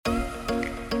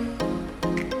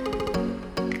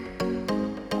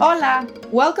Hola!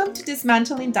 Welcome to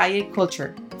Dismantling Diet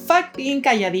Culture. Fuck being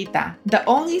calladita, the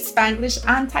only Spanglish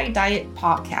anti-diet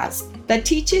podcast that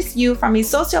teaches you from a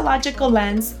sociological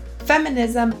lens,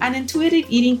 feminism, and intuitive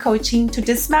eating coaching to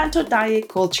dismantle diet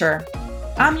culture.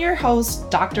 I'm your host,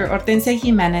 Dr. Hortensia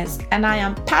Jimenez, and I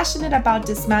am passionate about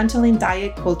dismantling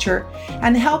diet culture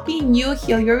and helping you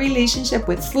heal your relationship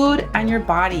with food and your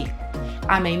body.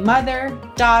 I'm a mother,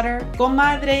 daughter,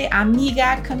 comadre,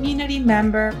 amiga, community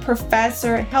member,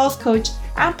 professor, health coach,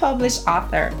 and published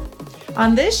author.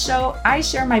 On this show, I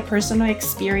share my personal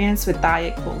experience with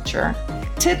diet culture,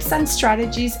 tips and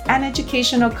strategies, and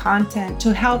educational content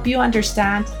to help you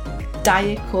understand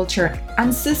diet culture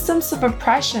and systems of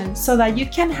oppression so that you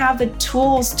can have the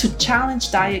tools to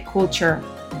challenge diet culture.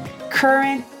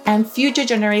 Current and future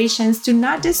generations do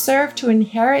not deserve to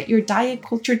inherit your diet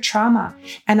culture trauma,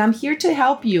 and I'm here to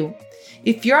help you.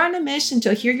 If you're on a mission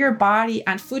to heal your body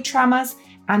and food traumas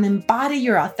and embody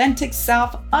your authentic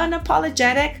self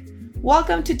unapologetic,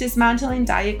 welcome to Dismantling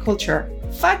Diet Culture.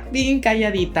 Fuck being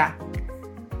calladita.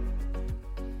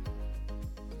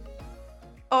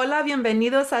 Hola,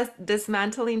 bienvenidos a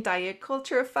Dismantling Diet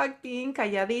Culture. Fuck being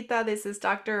calladita. This is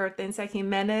Dr. Hortensia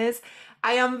Jimenez.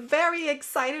 I am very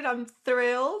excited. I'm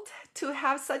thrilled to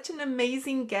have such an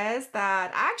amazing guest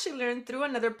that I actually learned through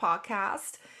another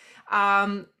podcast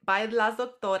by Las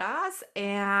Doctoras.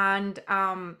 And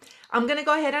I'm going to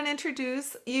go ahead and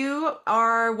introduce you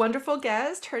our wonderful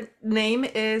guest. Her name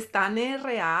is Dane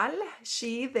Real.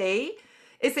 They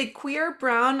is a queer,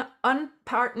 brown,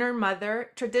 unpartnered mother,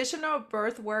 traditional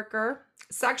birth worker,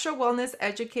 sexual wellness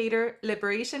educator,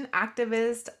 liberation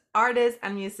activist, artist,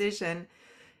 and musician,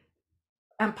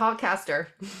 and podcaster.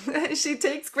 She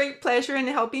takes great pleasure in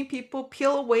helping people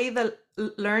peel away the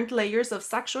learned layers of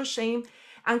sexual shame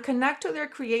and connect to their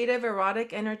creative,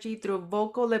 erotic energy through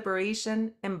vocal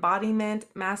liberation, embodiment,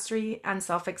 mastery, and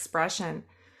self-expression.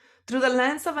 Through the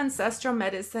lens of ancestral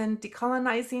medicine,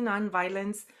 decolonizing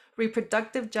nonviolence,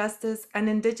 reproductive justice, and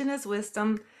indigenous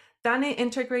wisdom, Dane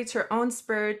integrates her own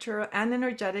spiritual and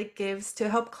energetic gifts to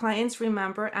help clients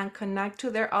remember and connect to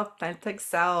their authentic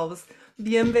selves.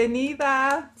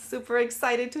 Bienvenida! Super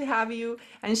excited to have you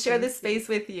and share this space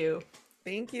with you.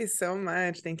 Thank you so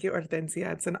much. Thank you,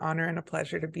 Hortensia. It's an honor and a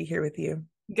pleasure to be here with you.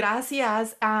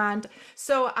 Gracias. And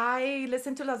so I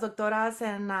listened to Las Doctoras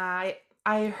and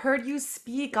I heard you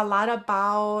speak a lot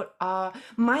about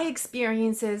my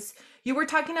experiences. You were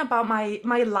talking about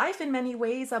my life in many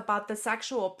ways, about the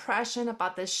sexual oppression,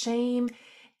 about the shame.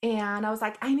 And I was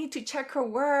like, I need to check her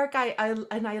work.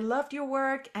 I loved your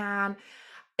work. And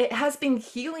it has been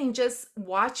healing just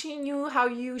watching you, how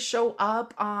you show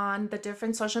up on the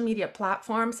different social media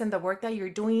platforms and the work that you're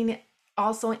doing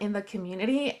also in the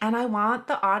community. And I want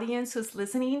the audience who's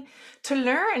listening to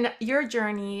learn your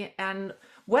journey and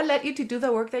what led you to do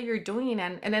the work that you're doing.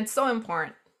 And it's so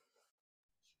important.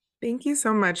 Thank you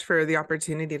so much for the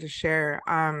opportunity to share.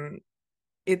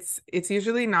 It's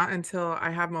usually not until I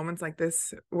have moments like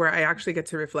this where I actually get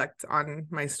to reflect on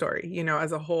my story,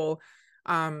 as a whole.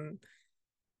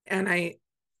 And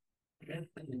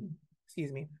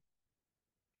excuse me,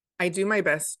 I do my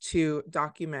best to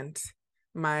document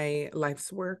my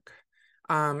life's work.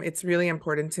 It's really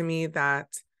important to me that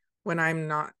when I'm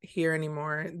not here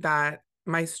anymore, that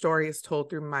my story is told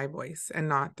through my voice and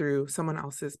not through someone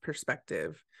else's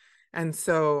perspective. And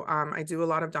so I do a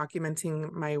lot of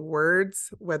documenting my words,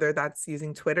 whether that's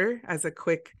using Twitter as a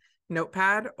quick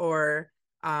notepad or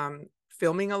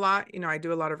filming a lot. I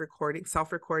do a lot of recording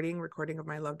of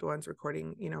my loved ones,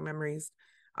 recording, memories,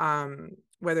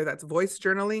 whether that's voice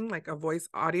journaling, like a voice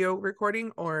audio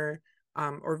recording or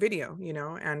video,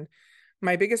 and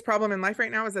my biggest problem in life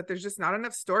right now is that there's just not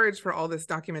enough storage for all this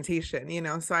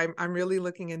documentation, so I'm really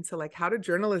looking into like, how do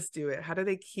journalists do it? How do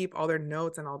they keep all their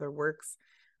notes and all their works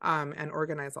and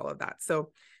organize all of that?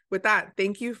 So with that,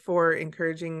 thank you for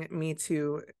encouraging me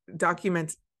to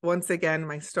document once again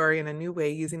my story in a new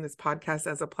way using this podcast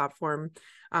as a platform.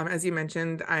 As you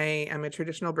mentioned, I am a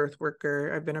traditional birth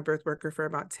worker. I've been a birth worker for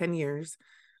about 10 years,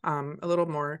 a little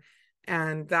more.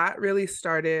 And that really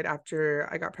started after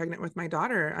I got pregnant with my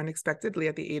daughter unexpectedly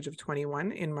at the age of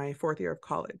 21 in my fourth year of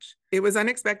college. It was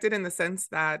unexpected in the sense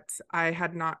that I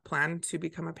had not planned to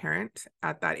become a parent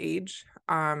at that age.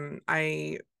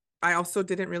 I also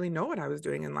didn't really know what I was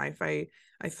doing in life. I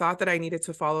thought that I needed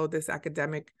to follow this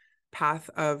academic path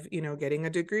of, getting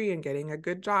a degree and getting a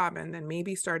good job and then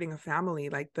maybe starting a family,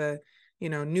 like the,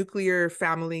 nuclear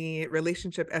family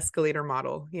relationship escalator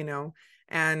model,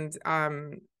 and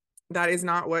that is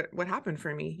not what happened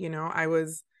for me. I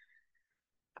was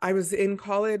in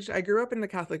college. I grew up in the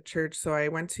Catholic Church, so I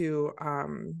went to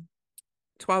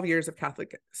 12 years of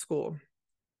Catholic school.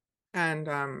 And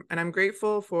I'm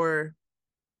grateful for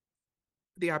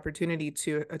the opportunity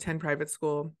to attend private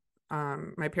school.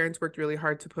 My parents worked really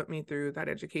hard to put me through that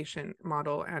education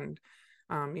model, and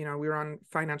we were on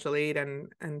financial aid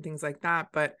and things like that.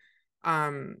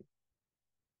 Um,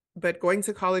 but going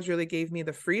to college really gave me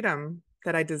the freedom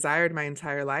that I desired my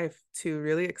entire life to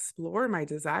really explore my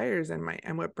desires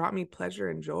and what brought me pleasure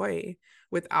and joy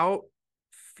without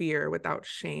fear, without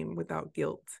shame, without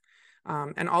guilt.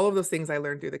 And all of those things I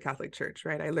learned through the Catholic Church,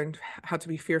 right? I learned how to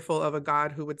be fearful of a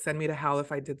God who would send me to hell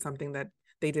if I did something that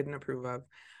they didn't approve of.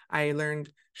 I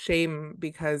learned shame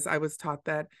because I was taught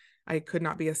that I could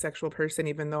not be a sexual person,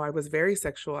 even though I was very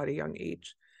sexual at a young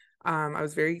age. I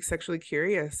was very sexually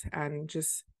curious and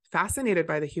just fascinated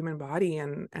by the human body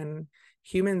and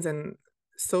humans and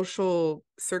social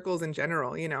circles in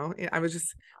general. I was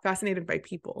just fascinated by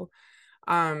people.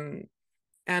 Um,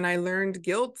 and I learned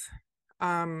guilt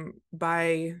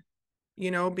by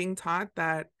being taught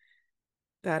that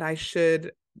I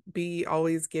should be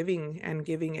always giving and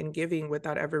giving and giving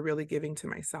without ever really giving to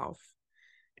myself.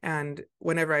 And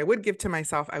whenever I would give to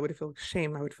myself, I would feel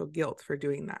shame, I would feel guilt for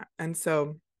doing that. And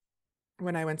so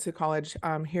when I went to college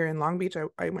here in Long Beach,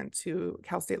 I went to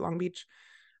Cal State Long Beach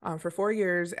for 4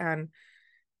 years. And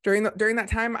during that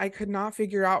time, I could not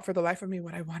figure out for the life of me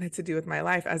what I wanted to do with my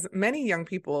life, as many young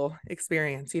people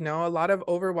experience, a lot of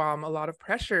overwhelm, a lot of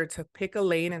pressure to pick a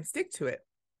lane and stick to it.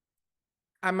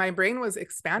 My brain was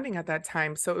expanding at that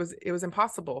time, so it was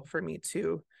impossible for me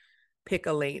to pick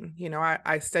a lane.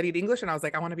 I studied English and I was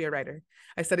like, I want to be a writer.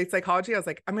 I studied psychology. I was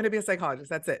like, I'm going to be a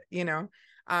psychologist. That's it.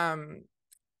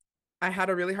 I had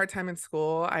a really hard time in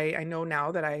school. I know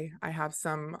now that I have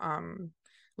some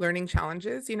learning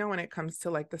challenges, when it comes to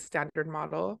like the standard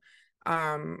model.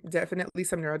 Definitely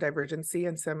some neurodivergency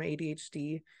and some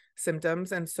ADHD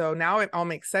symptoms. And so now it all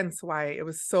makes sense why it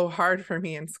was so hard for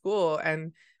me in school.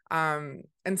 And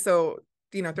so,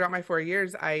 throughout my 4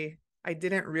 years, I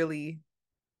didn't really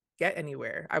get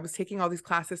anywhere. I was taking all these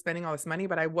classes, spending all this money,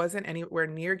 but I wasn't anywhere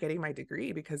near getting my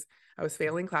degree because I was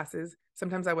failing classes.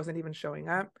 Sometimes I wasn't even showing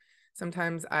up.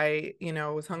 Sometimes I,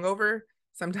 was hungover.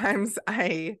 Sometimes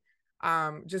I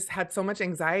just had so much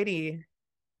anxiety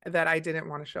that I didn't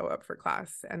want to show up for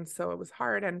class. And so it was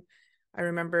hard. And I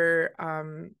remember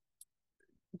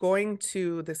going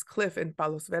to this cliff in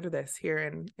Palos Verdes here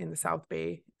in the South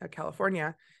Bay,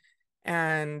 California,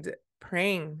 and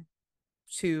praying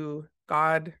to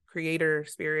God, creator,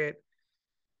 spirit,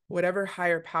 whatever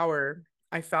higher power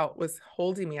I felt was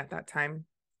holding me at that time.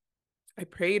 I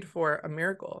prayed for a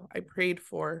miracle. I prayed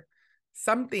for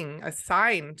something, a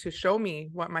sign to show me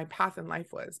what my path in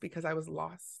life was, because I was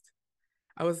lost.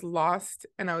 I was lost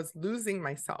and I was losing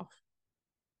myself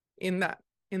in that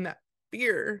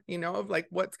fear, of like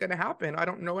what's going to happen. I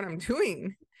don't know what I'm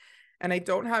doing. And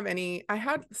I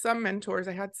had some mentors,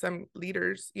 I had some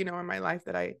leaders, in my life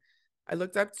that I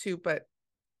looked up to, but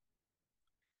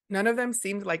none of them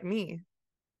seemed like me.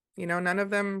 None of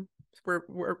them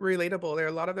were relatable.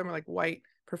 A lot of them were like white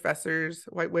professors,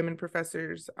 white women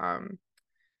professors.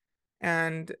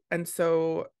 And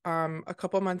so a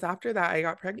couple months after that, I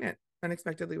got pregnant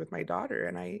unexpectedly with my daughter.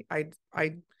 And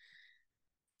I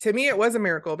to me, it was a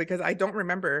miracle because I don't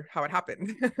remember how it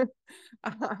happened.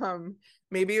 um,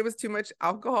 Maybe it was too much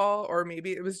alcohol, or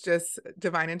maybe it was just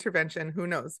divine intervention. Who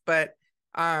knows?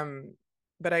 Um,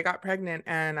 but I got pregnant,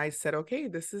 and I said, okay,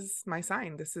 this is my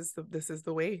sign. This is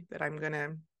the way that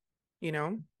you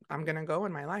know, I'm gonna go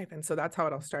in my life. And so that's how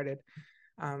it all started.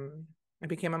 I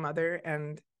became a mother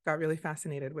and got really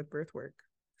fascinated with birth work.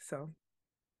 So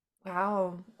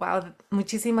Wow. Wow.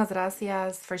 Muchísimas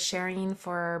gracias for sharing,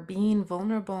 for being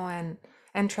vulnerable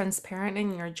and transparent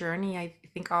in your journey. I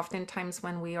think oftentimes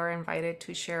when we are invited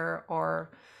to share our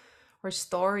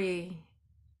story,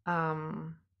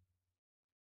 um,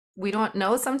 we don't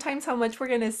know sometimes how much we're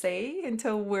going to say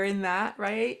until we're in that,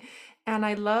 right? And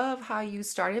I love how you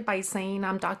started by saying,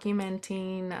 I'm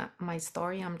documenting my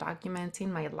story, I'm documenting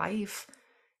my life.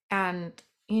 And,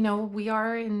 we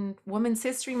are in Women's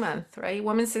History Month, right?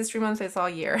 Women's History Month is all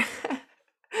year.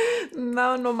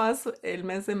 No más el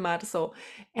mes de marzo.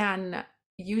 And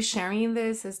you sharing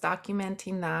this is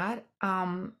documenting that.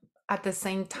 At the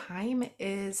same time,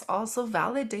 is also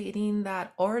validating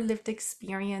that our lived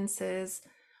experiences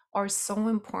are so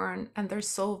important and they're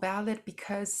so valid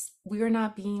because we are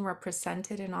not being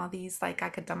represented in all these like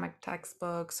academic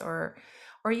textbooks or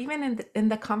even in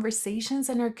the conversations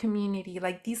in our community,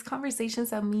 like these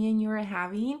conversations that me and you are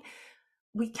having,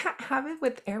 we can't have it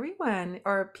with everyone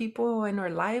or people in our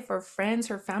life or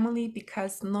friends or family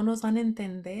because no nos van a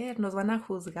entender, nos van a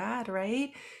juzgar,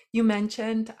 right? You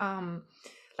mentioned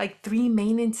like three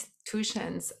main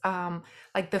institutions.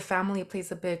 Like the family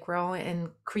plays a big role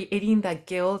in creating that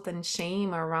guilt and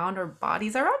shame around our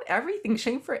bodies, around everything,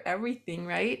 shame for everything,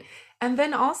 right? And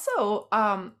then also,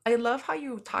 I love how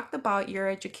you talked about your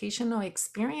educational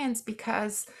experience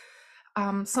because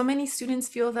so many students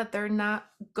feel that they're not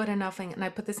good enough, and I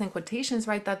put this in quotations,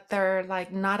 right? That they're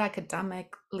like not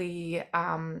academically,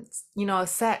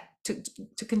 set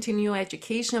to continue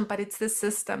education, but it's the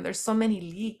system. There's so many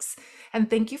leaks, and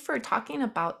thank you for talking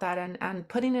about that and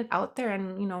putting it out there.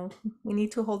 And we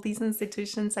need to hold these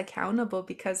institutions accountable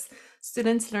because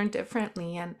students learn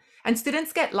differently, and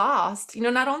students get lost.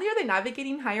 Not only are they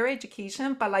navigating higher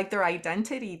education, but like their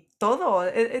identity,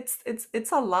 todo.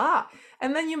 It's a lot.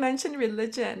 And then you mentioned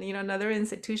religion, another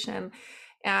institution.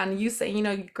 And you say,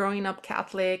 growing up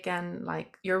Catholic and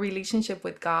like your relationship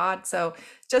with God. So,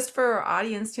 just for our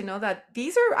audience to know that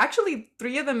these are actually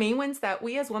three of the main ones that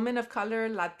we as women of color,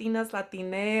 Latinas,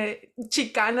 Latine,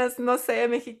 Chicanas, no sé,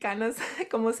 Mexicanas,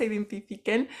 como se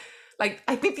identifiquen. Like,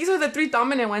 I think these are the three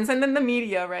dominant ones. And then the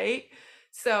media, right?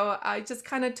 So, I just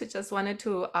kind of just wanted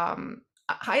to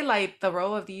highlight the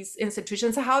role of these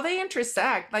institutions, how they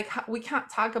intersect. Like we can't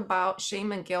talk about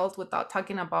shame and guilt without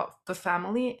talking about the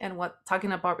family and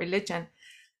talking about religion.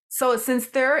 So since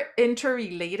they're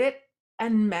interrelated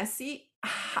and messy,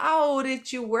 how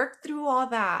did you work through all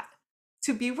that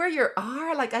to be where you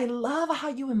are? Like I love how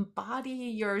you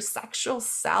embody your sexual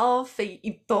self y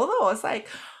todo. It's like,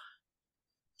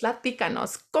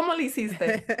 platícanos, ¿cómo lo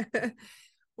hiciste?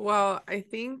 Well, I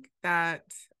think that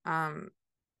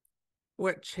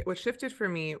what shifted for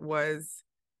me was,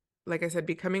 like I said,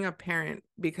 becoming a parent,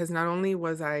 because not only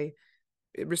was I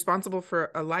responsible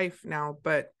for a life now,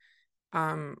 but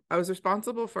I was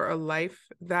responsible for a life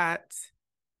that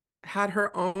had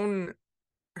her own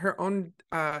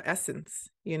essence.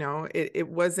 It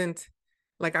wasn't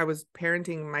like I was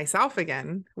parenting myself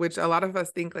again, which a lot of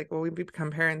us think like, well, we become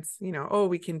parents, oh,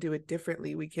 we can do it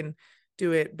differently, we can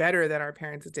do it better than our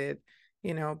parents did,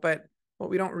 but what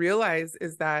we don't realize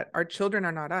is that our children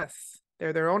are not us.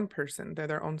 They're their own person, they're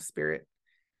their own spirit,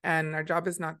 and our job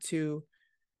is not to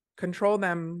control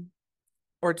them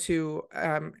or to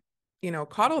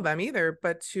coddle them either,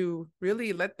 but to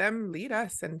really let them lead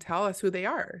us and tell us who they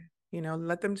are.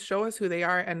 Let them show us who they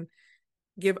are and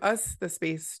give us the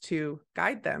space to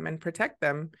guide them and protect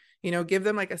them. Give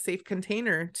them like a safe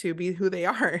container to be who they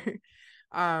are.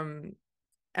 um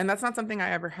and that's not something I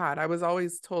ever had. I was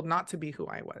always told not to be who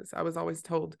I was. I was always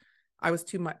told I was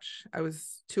too much, I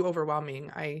was too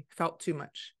overwhelming, I felt too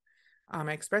much. I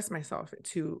expressed myself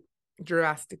too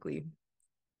drastically.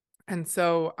 And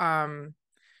so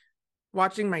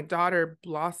watching my daughter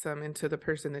blossom into the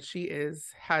person that she is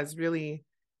has really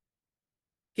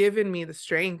given me the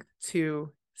strength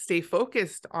to stay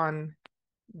focused on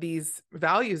these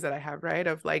values that I have, right?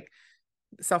 Of like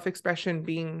self-expression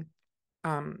being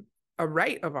a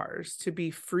right of ours, to be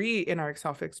free in our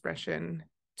self-expression,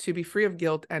 to be free of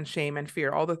guilt and shame and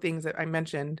fear, all the things that I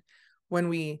mentioned. When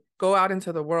we go out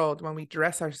into the world, when we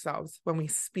dress ourselves, when we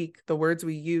speak, the words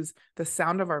we use, the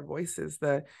sound of our voices,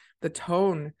 the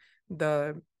tone,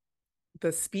 the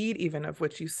speed even of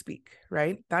which you speak,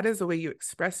 right? That is the way you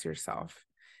express yourself.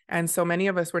 And so many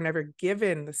of us were never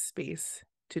given the space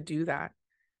to do that.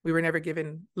 We were never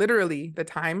given literally the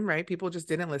time, right? People just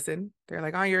didn't listen. They're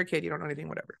like, oh, you're a kid, you don't know anything,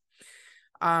 whatever.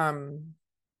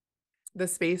 The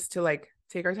space to like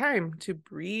take our time to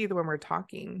breathe when we're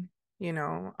talking,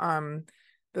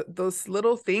 those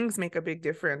little things make a big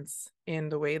difference in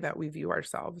the way that we view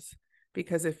ourselves.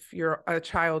 Because if you're a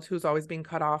child who's always being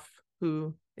cut off,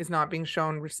 who is not being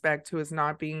shown respect, who is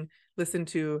not being listened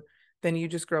to, then you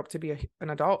just grow up to be an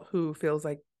adult who feels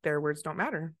like their words don't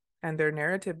matter and their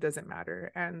narrative doesn't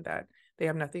matter, and that they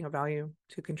have nothing of value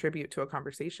to contribute to a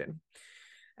conversation.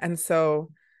 And so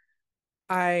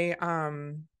I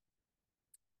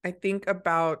think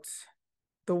about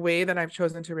the way that I've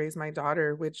chosen to raise my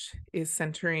daughter, which is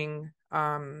centering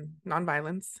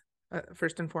nonviolence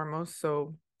first and foremost.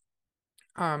 So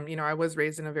I was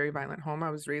raised in a very violent home.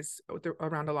 I was raised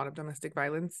around a lot of domestic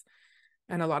violence,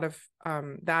 and a lot of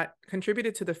that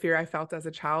contributed to the fear I felt as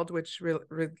a child, which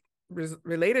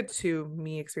related to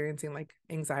me experiencing like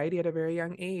anxiety at a very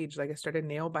young age. Like I started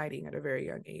nail biting at a very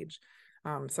young age,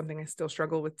 something I still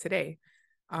struggle with today.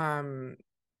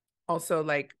 Also,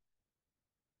 like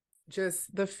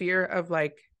just the fear of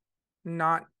like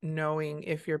not knowing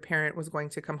if your parent was going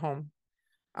to come home,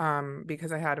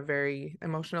 because I had a very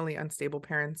emotionally unstable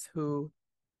parents who,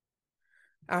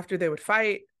 after they would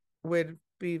fight, would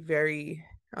be very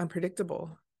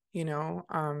unpredictable,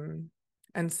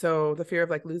 and so the fear of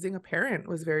like losing a parent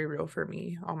was very real for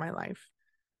me all my life.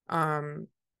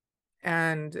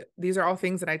 And these are all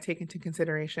things that I take into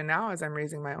consideration now as I'm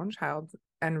raising my own child,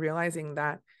 and realizing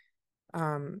that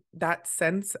that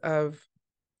sense of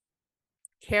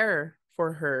care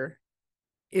for her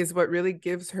is what really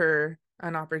gives her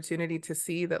an opportunity to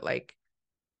see that, like,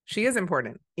 she is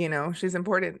important, she's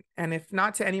important. And if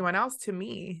not to anyone else, to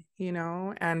me,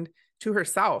 and to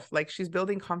herself, like she's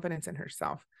building confidence in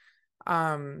herself.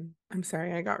 I'm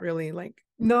sorry, I got really like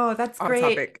No, that's off great.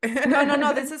 topic. No, no,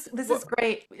 no, this is Well,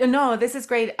 great. No, this is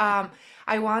great. I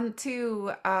want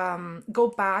to go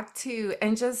back to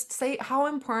and just say how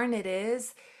important it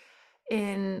is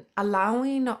in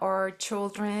allowing our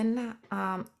children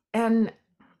and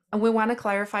we want to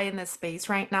clarify in this space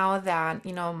right now that,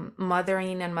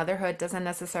 mothering and motherhood doesn't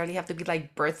necessarily have to be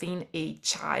like birthing a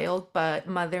child, but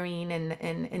mothering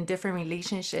in different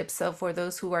relationships. So for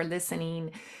those who are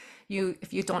listening,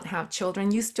 if you don't have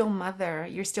children, you still mother,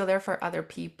 you're still there for other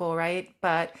people, right?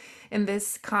 But in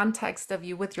this context of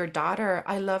you with your daughter,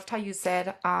 I loved how you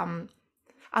said,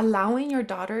 allowing your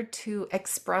daughter to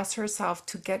express herself,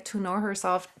 to get to know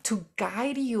herself, to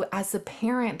guide you as a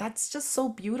parent. That's just so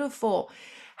beautiful.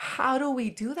 How do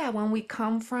we do that when we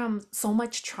come from so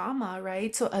much trauma,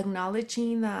 right? So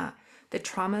acknowledging the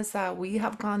traumas that we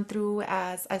have gone through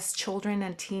as children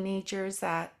and teenagers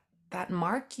that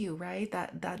mark you, right?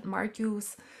 That mark you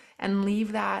and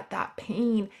leave that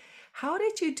pain. How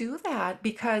did you do that?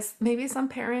 Because maybe some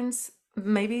parents,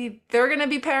 maybe they're gonna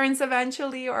be parents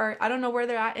eventually, or I don't know where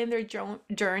they're at in their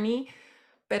journey.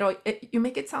 Pero you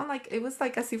make it sound like it was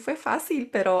like así fue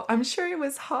fácil, pero I'm sure it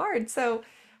was hard. So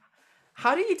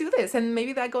how do you do this? And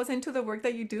maybe that goes into the work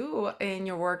that you do in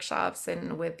your workshops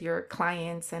and with your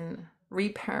clients and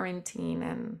reparenting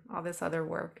and all this other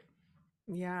work.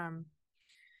 yeah.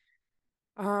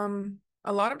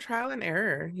 A lot of trial and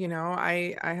error.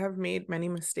 I have made many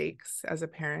mistakes as a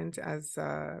parent, as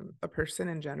a person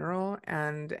in general,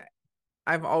 and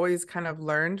I've always kind of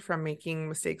learned from making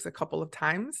mistakes a couple of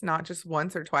times, not just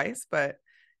once or twice, but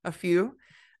a few.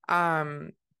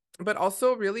 Um, but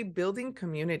also really building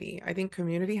community. I think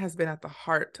community has been at the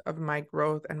heart of my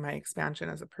growth and my expansion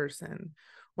as a person.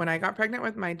 When I got pregnant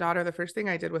with my daughter, the first thing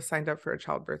I did was signed up for a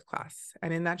childbirth class.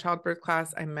 And in that childbirth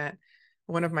class, I met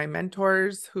one of my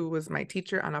mentors, who was my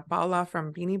teacher, Ana Paula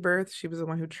from Beanie Birth. She was the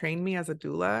one who trained me as a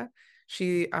doula.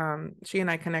 She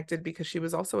and I connected because she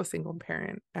was also a single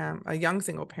parent, a young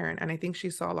single parent, and I think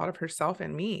she saw a lot of herself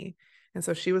in me. And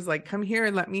so she was like, "Come here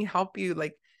and let me help you,"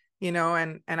 like,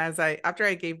 and after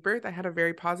I gave birth, I had a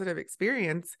very positive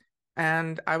experience,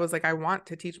 and I was like, I want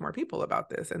to teach more people about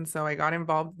this. And so I got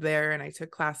involved there, and I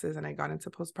took classes, and I got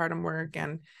into postpartum work,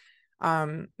 and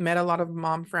met a lot of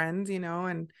mom friends,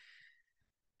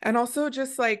 and also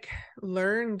just like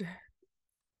learned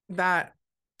that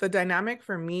the dynamic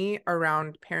for me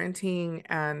around parenting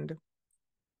and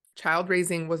child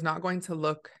raising was not going to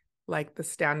look like the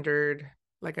standard,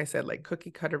 like I said, like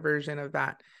cookie cutter version of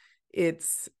that.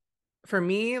 It's for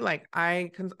me, like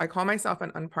I call myself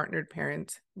an unpartnered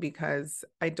parent because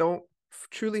I don't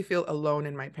truly feel alone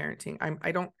in my parenting.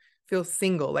 I don't feel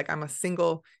single, like I'm a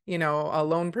single,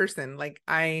 alone person. Like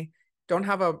I don't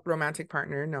have a romantic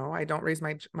partner. No, I don't raise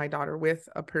my daughter with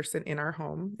a person in our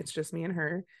home. It's just me and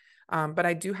her. But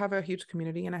I do have a huge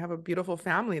community, and I have a beautiful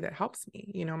family that helps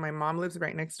me. My mom lives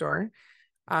right next door.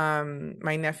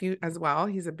 My nephew as well.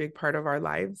 He's a big part of our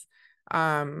lives.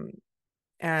 Um,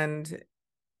 and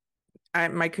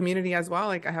my community as well.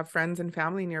 Like I have friends and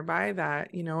family nearby that,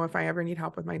 if I ever need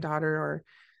help with my daughter,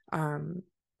 or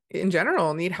in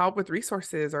general need help with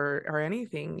resources or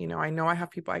anything, I know I have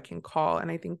people I can call.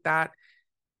 And I think that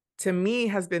to me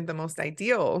has been the most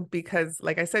ideal because,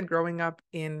 like I said, growing up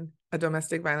in a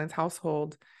domestic violence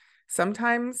household,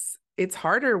 sometimes it's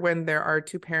harder when there are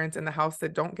two parents in the house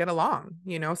that don't get along.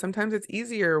 Sometimes it's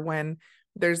easier when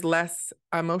there's less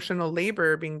emotional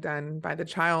labor being done by the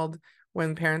child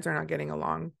when parents are not getting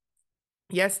along.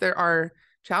 Yes, there are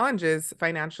challenges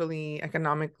financially,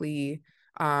 economically,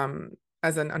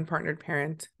 as an unpartnered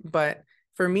parent, but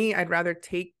for me, I'd rather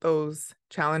take those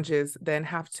challenges than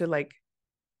have to like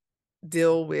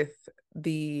deal with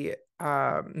the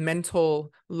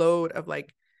mental load of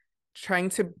like trying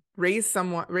to raise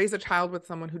a child with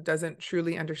someone who doesn't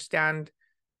truly understand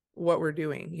what we're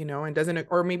doing, and doesn't,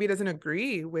 or maybe doesn't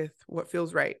agree with what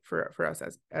feels right for us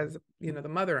as the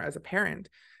mother, as a parent,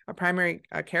 a primary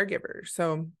caregiver.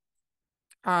 So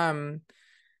um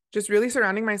just really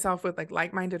surrounding myself with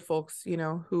like-minded folks,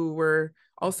 who were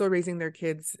also raising their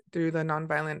kids through the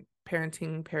nonviolent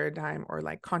parenting paradigm, or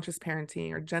like conscious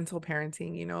parenting or gentle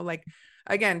parenting, like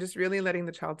again, just really letting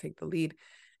the child take the lead.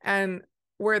 And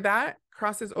where that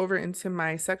crosses over into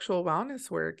my sexual wellness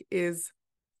work is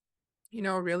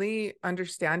really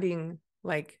understanding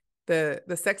like the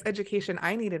sex education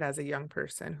I needed as a young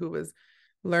person who was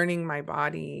learning my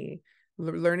body,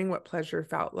 learning what pleasure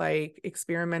felt like,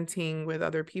 experimenting with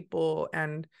other people,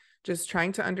 and just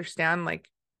trying to understand like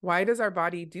why does our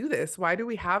body do this? Why do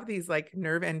we have these like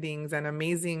nerve endings and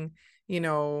amazing, you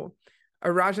know,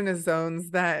 erogenous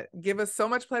zones that give us so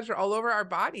much pleasure all over our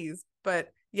bodies, but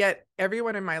yet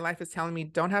everyone in my life is telling me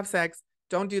don't have sex,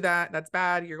 don't do that, that's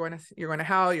bad, you're going to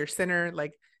hell, you're a sinner.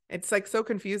 Like it's like so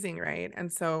confusing, right?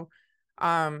 And so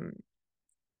um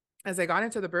as I got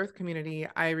into the birth community,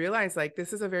 I realized like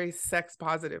this is a very sex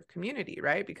positive community,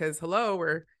 right? Because hello,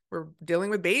 we're dealing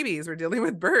with babies, we're dealing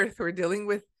with birth, we're dealing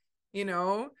with, you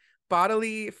know,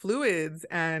 bodily fluids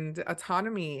and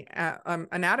autonomy,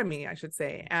 anatomy, I should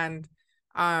say. And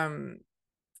um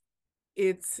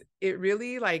it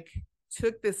really like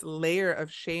took this layer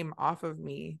of shame off of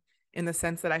me, in the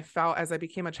sense that I felt as I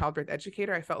became a childbirth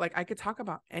educator, I felt like I could talk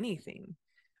about anything.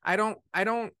 I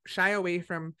don't shy away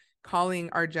from calling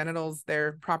our genitals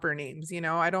their proper names,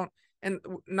 I don't. And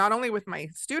not only with my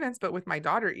students but with my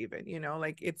daughter even,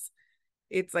 like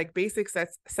it's like basic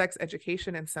sex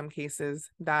education in some cases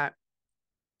that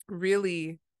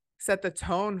really set the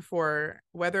tone for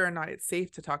whether or not it's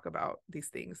safe to talk about these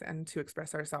things and to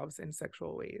express ourselves in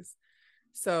sexual ways.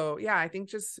 So yeah, I think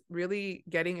just really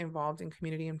getting involved in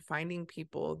community and finding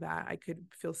people that I could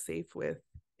feel safe with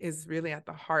is really at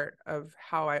the heart of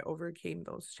how I overcame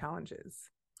those challenges.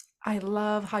 I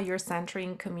love how you're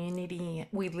centering community.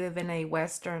 We live in a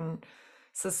Western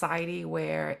society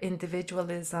where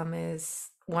individualism is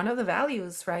one of the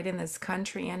values, right, in this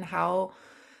country, and how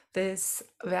this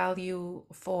value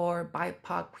for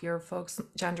BIPOC, queer folks,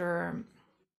 gender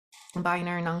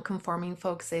binary, non-conforming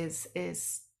folks is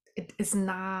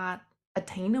not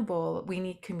attainable. We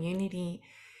need community,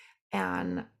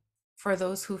 and for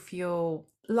those who feel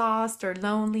lost or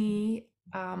lonely,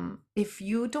 if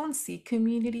you don't see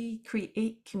community,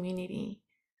 create community,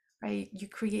 right? You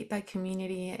create that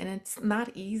community, and it's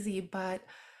not easy, but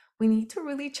we need to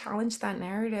really challenge that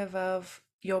narrative of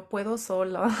yo puedo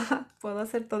solo, puedo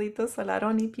hacer todito sola, I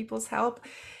don't need people's help.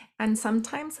 And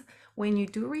sometimes when you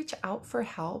do reach out for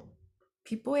help,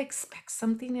 people expect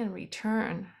something in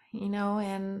return,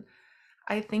 and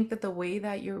I think that the way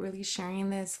that you're really sharing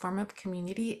this form of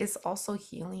community is also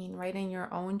healing, right, in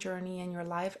your own journey in your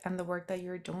life and the work that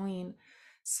you're doing.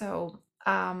 So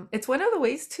it's one of the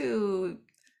ways to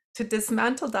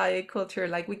dismantle diet culture.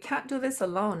 Like we can't do this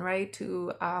alone, right?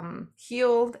 To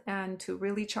heal and to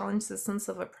really challenge systems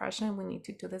of oppression, we need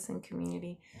to do this in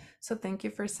community. So thank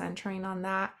you for centering on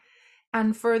that.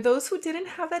 And for those who didn't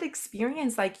have that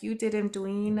experience like you did in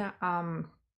doing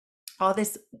all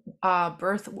this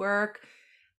birth work,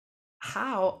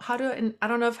 how do, and I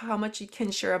don't know if how much you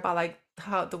can share about like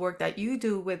how the work that you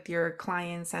do with your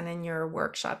clients and in your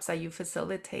workshops that you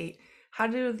facilitate, how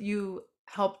do you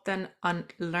help them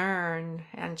unlearn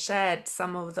and shed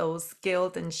some of those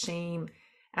guilt and shame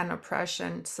and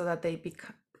oppression so that they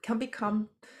can become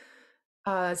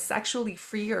sexually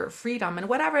free or freedom and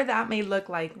whatever that may look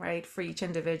like, right, for each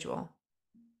individual?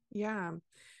 Yeah,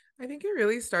 I think it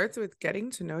really starts with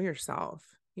getting to know yourself,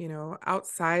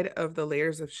 outside of the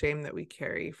layers of shame that we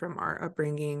carry from our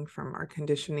upbringing, from our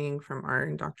conditioning, from our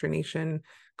indoctrination,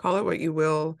 call it what you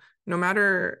will. No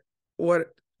matter what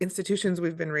institutions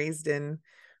we've been raised in,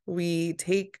 we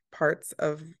take parts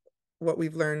of what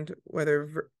we've learned,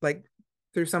 whether like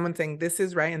through someone saying this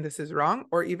is right and this is wrong,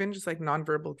 or even just like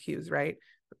nonverbal cues, right?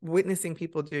 Witnessing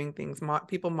people doing things,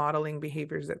 people modeling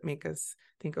behaviors that make us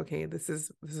think, okay, this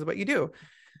is what you do.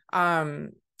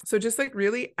 So just like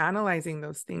really analyzing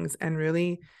those things and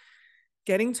really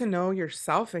getting to know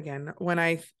yourself again. When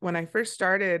I first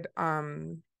started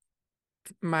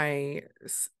my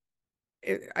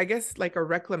I guess like a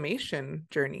reclamation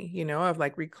journey, of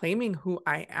like reclaiming who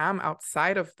I am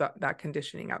outside of that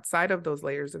conditioning, outside of those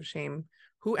layers of shame.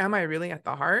 Who am I really at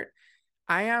the heart?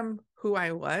 I am who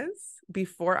I was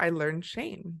before I learned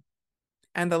shame.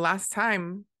 And the last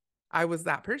time I was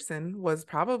that person was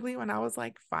probably when I was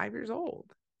like 5 years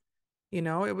old.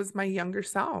 It was my younger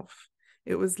self.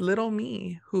 It was little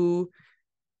me who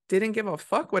didn't give a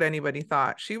fuck what anybody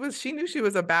thought. She knew she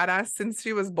was a badass since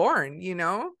she was born.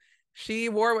 She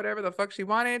wore whatever the fuck she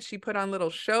wanted. She put on little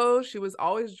shows. She was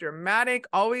always dramatic,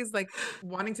 always like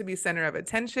wanting to be center of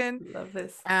attention, Love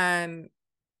this. and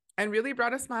really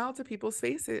brought a smile to people's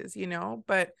faces.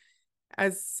 But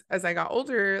as I got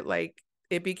older, like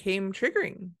it became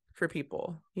triggering for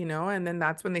people, and then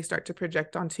that's when they start to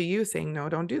project onto you saying, no,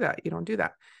 don't do that. You don't do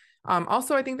that.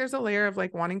 Also, I think there's a layer of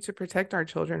like wanting to protect our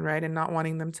children, right? And not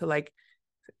wanting them to like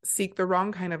seek the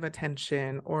wrong kind of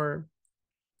attention or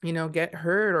get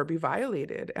hurt or be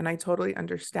violated. And I totally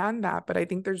understand that. But I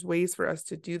think there's ways for us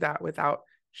to do that without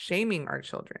shaming our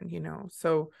children.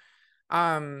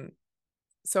 Um,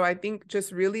 so I think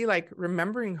just really like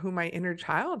remembering who my inner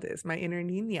child is, my inner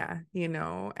niña,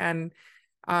 and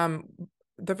um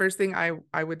the first thing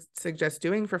I would suggest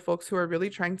doing for folks who are really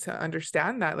trying to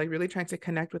understand that, like really trying to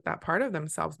connect with that part of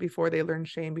themselves before they learn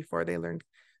shame, before they learn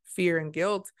fear and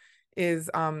guilt,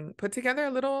 is put together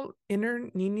a little inner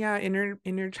niña,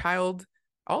 inner child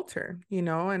altar,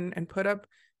 and put up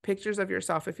pictures of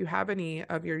yourself if you have any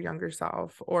of your younger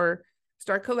self, or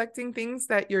start collecting things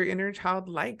that your inner child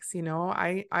likes.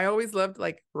 I always loved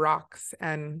like rocks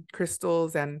and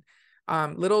crystals and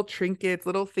little trinkets,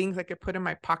 little things I could put in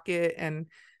my pocket, and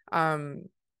um,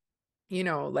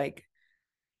 like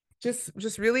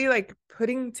just really like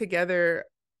putting together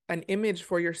an image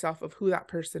for yourself of who that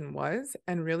person was,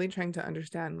 and really trying to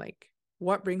understand like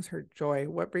what brings her joy,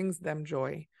 what brings them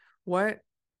joy, what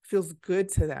feels good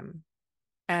to them.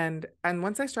 And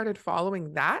once I started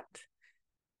following that,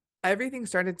 everything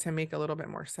started to make a little bit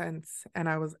more sense. And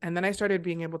then I started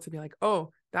being able to be like,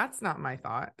 oh, that's not my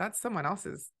thought. That's someone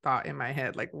else's thought in my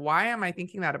head. Like, why am I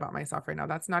thinking that about myself right now?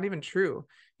 That's not even true,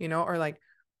 or like,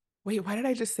 wait, why did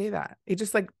I just say that? It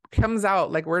just like comes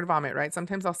out like word vomit, right?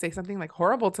 Sometimes I'll say something like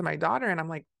horrible to my daughter, and I'm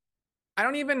like, I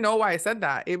don't even know why I said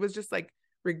that. It was just like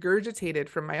regurgitated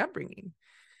from my upbringing.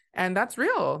 And that's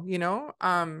real.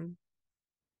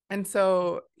 And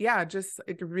so, yeah, just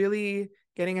like really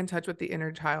getting in touch with the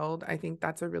inner child. I think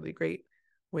that's a really great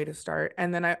way to start.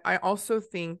 And then I also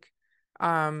think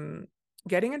um,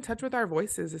 getting in touch with our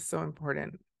voices is so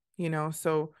important.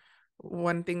 So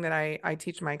one thing that I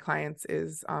teach my clients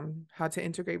is how to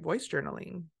integrate voice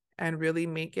journaling, and really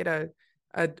make it a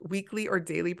weekly or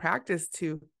daily practice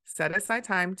to set aside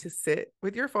time to sit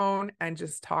with your phone and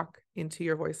just talk into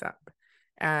your voice app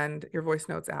and your voice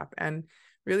notes app, and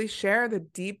really share the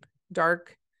deep,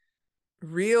 dark,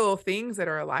 real things that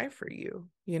are alive for you.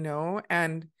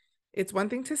 And it's one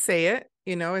thing to say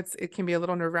it can be a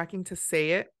little nerve-wracking to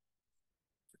say it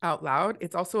out loud.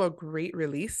 It's also a great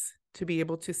release to be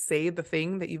able to say the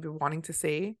thing that you've been wanting to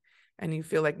say, and you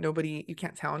feel like you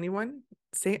can't tell anyone.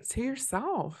 Say it to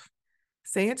yourself.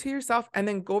 Say it to yourself, and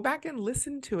then go back and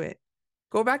listen to it.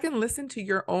 Go back and listen to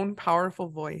your own powerful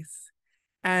voice.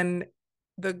 And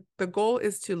the goal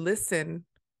is to listen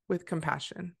with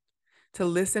compassion, to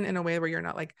listen in a way where you're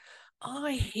not like, oh,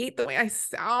 I hate the way I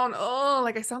sound. Oh,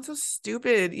 like I sound so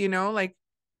stupid. Like,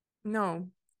 no,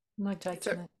 No it's a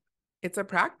judgment. it's a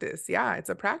practice. Yeah, it's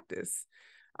a practice.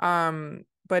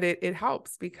 But it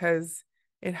helps because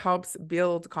it helps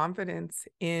build confidence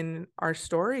in our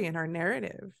story and our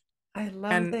narrative. I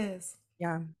love And this.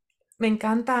 yeah. Me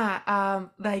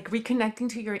encanta, like reconnecting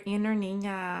to your inner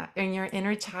niña and your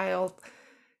inner child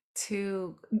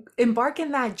to embark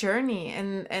in that journey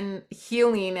and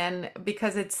healing, and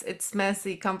because it's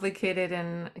messy, complicated,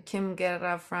 and Kim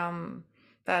Guerra from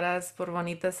Taras por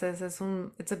Bonita says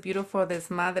it's a beautiful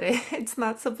desmadre. It's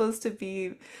not supposed to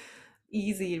be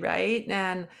easy, right?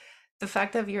 And the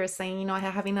fact that you're saying,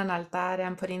 having an altar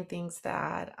and putting things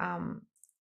that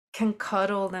can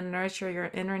cuddle and nurture your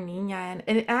inner niña.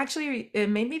 And it actually, it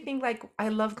made me think like, I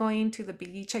love going to the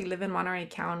beach. I live in Monterey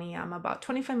County. I'm about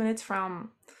 25 minutes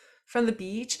from the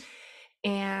beach.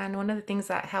 And one of the things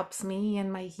that helps me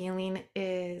in my healing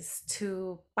is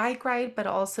to bike ride, but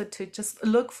also to just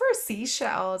look for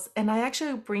seashells. And I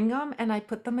actually bring them and I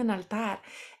put them in altar.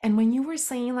 And when you were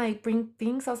saying like bring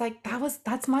things, I was like,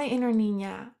 that's my inner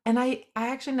niña. And I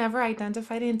actually never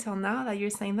identified it until now that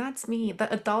you're saying that's me.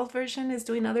 The adult version is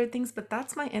doing other things, but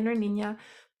that's my inner niña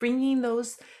bringing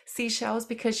those seashells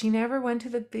because she never went to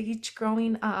the beach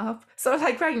growing up. So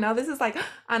like right now, this is like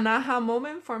an aha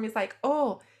moment for me. It's like,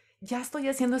 oh, ya estoy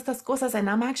haciendo estas cosas, and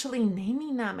I'm actually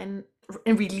naming them and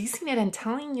releasing it and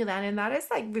telling you that. And that is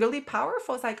like really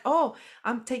powerful. It's like, oh,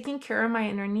 I'm taking care of my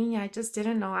inner niña. I just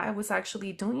didn't know I was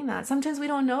actually doing that. Sometimes we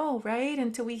don't know, right?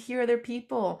 Until we hear other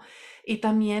people. Y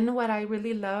también what I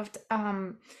really loved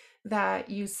that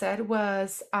you said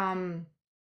was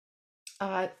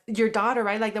your daughter,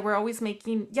 right? Like that we're always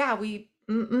making, yeah,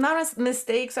 not as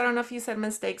mistakes. I don't know if you said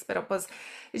mistakes, but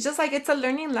it's just like it's a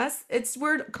learning less.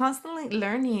 We're constantly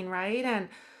learning, right?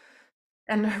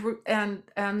 And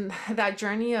that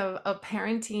journey of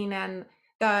parenting, and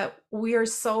that we are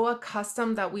so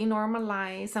accustomed that we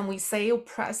normalize and we say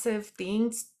oppressive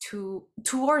things to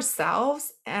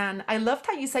ourselves. And I loved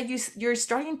how you said you're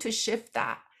starting to shift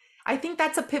that. I think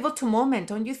that's a pivotal moment,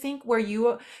 don't you think, where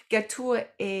you get to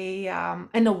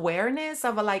an awareness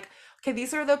of like, okay,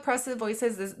 these are the oppressive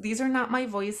voices. These are not my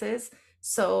voices.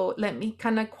 So let me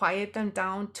kind of quiet them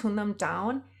down, tune them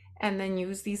down, and then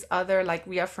use these other like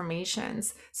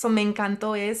reaffirmations. So me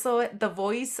encantó eso. The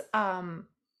voice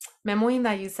memoing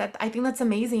that you said, I think that's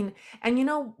amazing. And you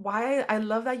know why I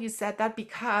love that you said that?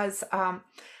 Because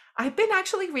I've been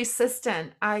actually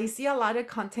resistant. I see a lot of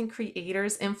content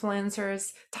creators,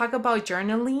 influencers talk about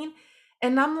journaling,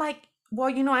 and I'm like, well,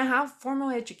 you know, I have formal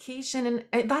education,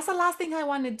 and that's the last thing I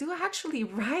want to do, actually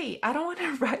write. I don't want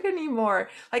to write anymore.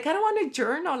 Like, I don't want to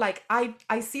journal. Like,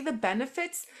 I see the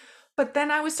benefits, but then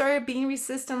I was started being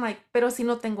resistant, like, pero si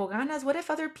no tengo ganas, what if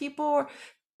other people,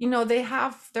 you know, they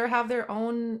have their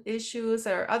own issues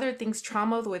or other things,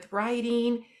 trauma with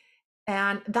writing,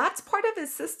 and that's part of the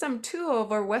system too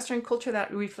of our Western culture,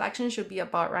 that reflection should be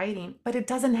about writing, but it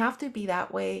doesn't have to be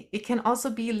that way. It can also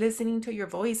be listening to your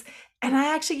voice. And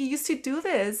I actually used to do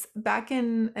this back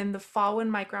in the fall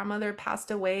when my grandmother passed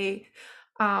away.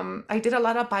 I did a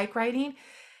lot of bike riding,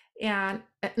 and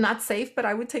not safe, but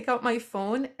I would take out my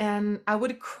phone and I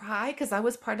would cry because I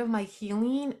was part of my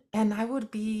healing, and I would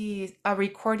be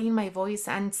recording my voice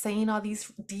and saying all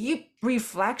these deep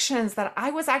reflections that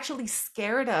I was actually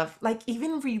scared of. Like,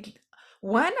 even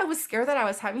one, I was scared that I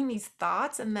was having these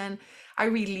thoughts, and then I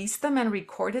released them and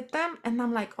recorded them, and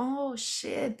I'm like, oh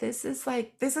shit, this is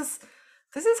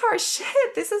hard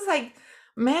shit. This is like,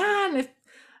 man, if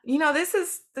you know, this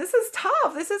is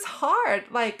tough. This is hard.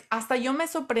 Like, hasta yo me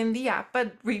sorprendía,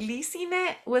 but releasing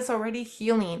it was already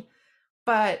healing.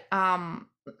 But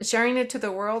sharing it to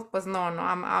the world was, no,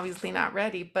 I'm obviously not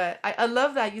ready. But I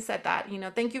love that you said that. You know,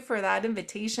 thank you for that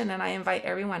invitation, and I invite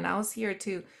everyone else here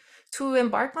to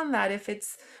embark on that. If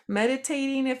it's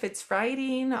meditating, if it's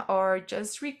writing, or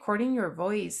just recording your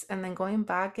voice and then going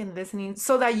back and listening,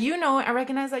 so that you know and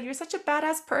recognize that you're such a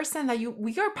badass person, that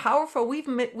we are powerful.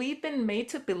 We've been made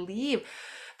to believe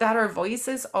that our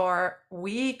voices are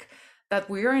weak, that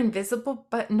we're invisible,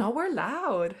 but no, we're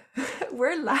loud.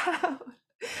 We're loud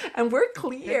and we're Heck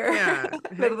clear. yeah. Heck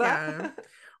yeah. ¿Verdad?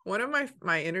 One of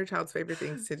my inner child's favorite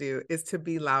things to do is to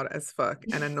be loud as fuck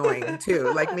and annoying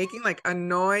too. Like making like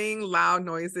annoying loud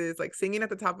noises, like singing at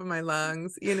the top of my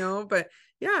lungs, you know? But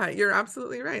yeah, you're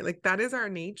absolutely right. Like that is our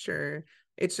nature.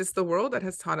 It's just the world that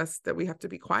has taught us that we have to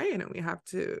be quiet and we have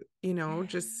to, you know,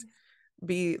 just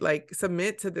be like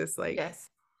submit to this like Yes.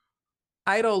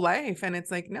 idle life. And it's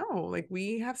like, no, like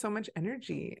we have so much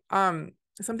energy.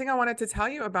 Something I wanted to tell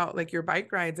you about like your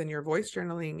bike rides and your voice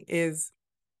journaling is,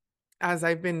 as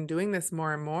I've been doing this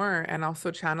more and more, and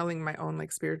also channeling my own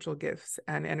like spiritual gifts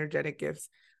and energetic gifts,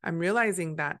 I'm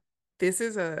realizing that this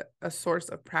is a source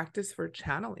of practice for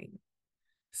channeling.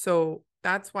 So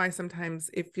that's why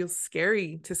sometimes it feels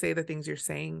scary to say the things you're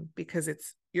saying, because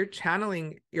you're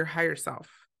channeling your higher self.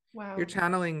 You're Wow.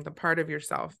 channeling the part of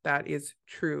yourself that is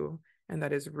true and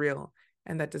that is real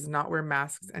and that does not wear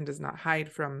masks and does not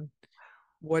hide from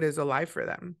what is alive for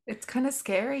them. It's kind of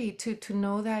scary to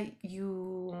know that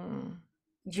you're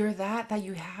that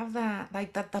you have that,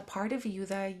 like, that the part of you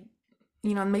that,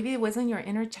 you know, maybe it wasn't your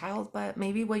inner child, but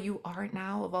maybe what you are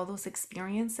now, of all those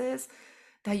experiences,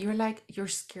 that you're like, you're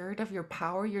scared of your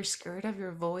power, you're scared of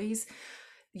your voice,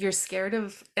 you're scared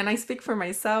of, and I speak for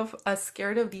myself,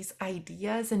 scared of these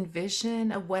ideas and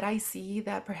vision of what I see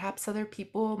that perhaps other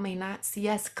people may not see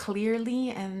as clearly,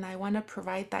 and I want to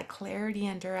provide that clarity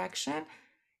and direction.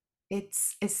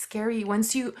 It's scary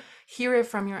once you hear it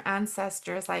from your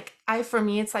ancestors. Like, for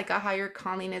me, it's like a higher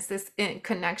calling, is this in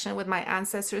connection with my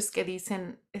ancestors que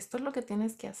dicen, esto es lo que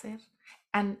tienes que hacer.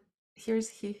 And here's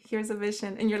a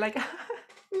vision, and you're like, no,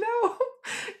 I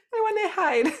want to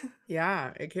hide.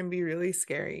 Yeah, it can be really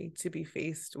scary to be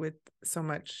faced with so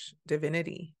much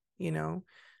divinity, you know,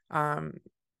 um,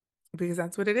 because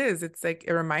that's what it is. It's like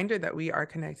a reminder that we are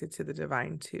connected to the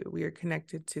divine too. We are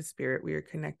connected to spirit. We are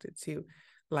connected to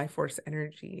life force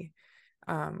energy.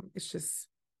 It's just,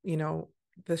 you know,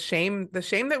 the shame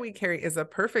that we carry is a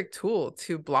perfect tool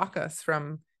to block us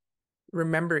from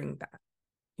remembering that,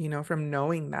 you know, from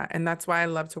knowing that. And that's why I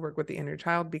love to work with the inner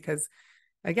child, because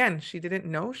again, she didn't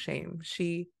know shame.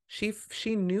 She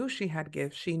knew she had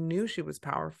gifts. She knew she was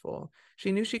powerful.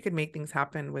 She knew she could make things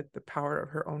happen with the power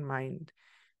of her own mind.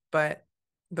 But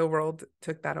the world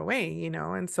took that away, you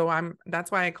know. And so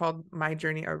that's why I called my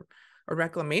journey a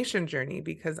reclamation journey,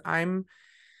 because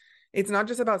it's not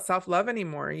just about self-love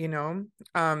anymore, you know.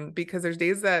 Because there's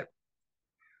days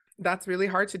that's really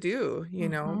hard to do, you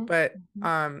know, Mhm, but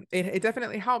mhm. it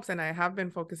definitely helps. And I have been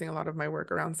focusing a lot of my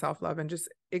work around self-love and just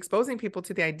exposing people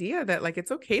to the idea that like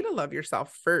it's okay to love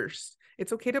yourself first.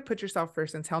 It's okay to put yourself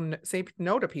first and say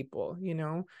no to people, you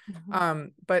know.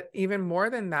 Mhm. But even more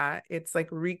than that, it's like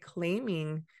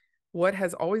reclaiming what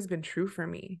has always been true for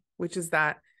me, which is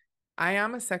that I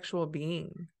am a sexual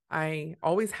being. I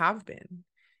always have been.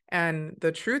 And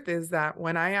the truth is that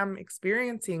when I am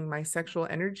experiencing my sexual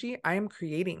energy, I am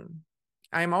creating.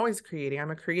 I am always creating.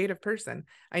 I'm a creative person.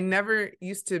 I never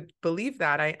used to believe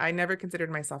that. I never considered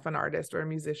myself an artist or a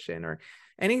musician or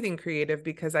anything creative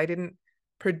because I didn't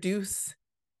produce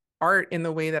art in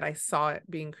the way that I saw it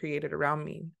being created around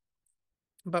me.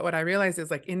 But what I realized is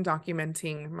like in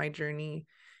documenting my journey,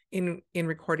 in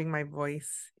recording my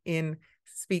voice, in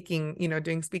speaking,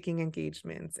 doing speaking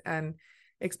engagements and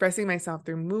expressing myself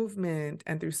through movement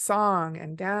and through song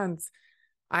and dance,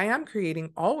 I am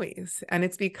creating always. And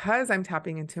it's because I'm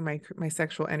tapping into my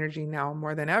sexual energy now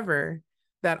more than ever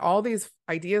that all these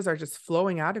ideas are just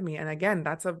flowing out of me. And again,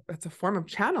 that's a form of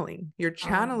channeling. You're Oh,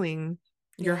 channeling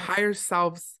your yes. higher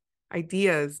self's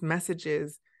ideas,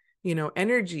 messages,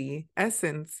 energy,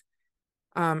 essence.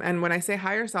 And when I say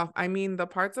higher self, I mean the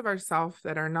parts of ourself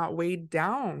that are not weighed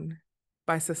down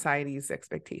by society's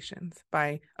expectations,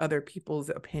 by other people's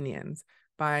opinions,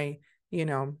 by, you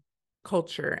know,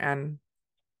 culture and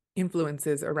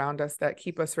influences around us that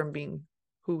keep us from being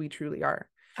who we truly are.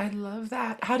 I love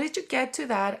that. How did you get to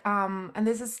that? And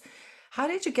this is, how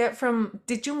did you get from,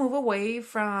 did you move away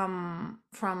from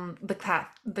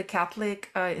the Catholic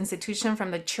institution,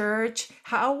 from the church?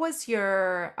 How was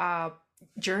your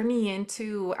journey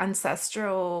into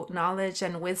ancestral knowledge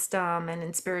and wisdom and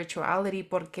in spirituality?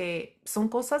 Porque son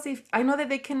cosas, I know that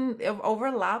they can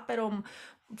overlap, pero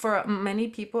for many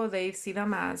people, they see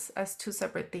them as two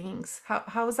separate things.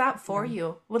 How is that for Yeah.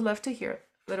 you? Would love to hear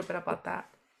a little bit about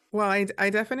that. Well, I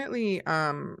definitely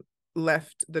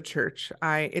left the church.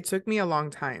 It took me a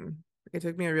long time. It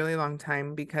took me a really long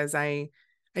time because I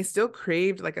still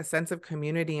craved like a sense of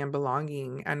community and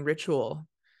belonging and ritual.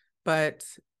 But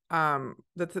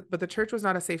but the church was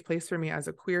not a safe place for me as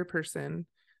a queer person,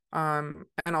 and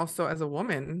also as a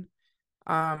woman,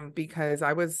 because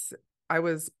I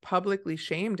was publicly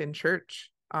shamed in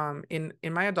church, in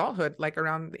my adulthood, like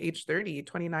around age 30,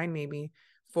 29 maybe,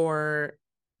 for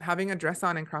having a dress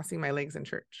on and crossing my legs in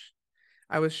church.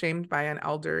 I was shamed by an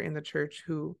elder in the church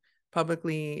who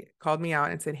publicly called me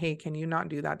out and said, "Hey, can you not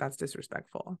do that? That's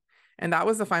disrespectful." And that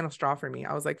was the final straw for me.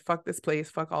 I was like, fuck this place,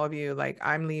 fuck all of you. Like,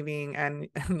 I'm leaving and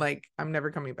like, I'm never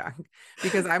coming back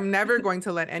because I'm never going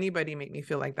to let anybody make me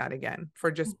feel like that again for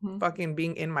just Mhm. fucking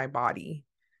being in my body,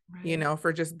 Right.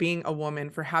 for just being a woman,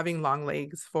 for having long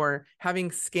legs, for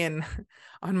having skin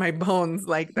on my bones.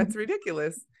 Like, that's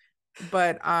ridiculous.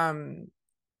 But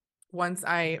once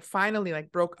I finally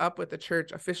like broke up with the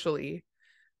church officially,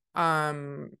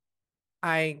 um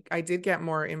I did get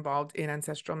more involved in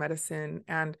ancestral medicine.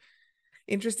 And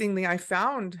interestingly, I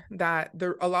found that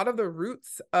a lot of the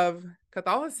roots of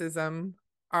Catholicism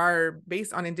are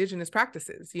based on indigenous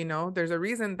practices. There's a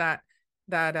reason that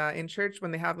in church, when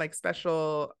they have like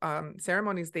special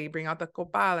ceremonies, they bring out the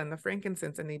copal and the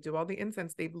frankincense and they do all the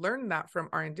incense. They've learned that from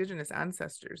our indigenous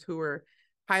ancestors who were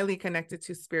highly connected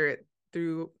to spirit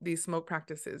through these smoke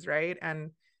practices, right?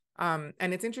 And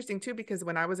it's interesting too, because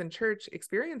when I was in church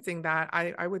experiencing that,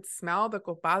 I would smell the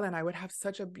copal and I would have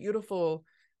such a beautiful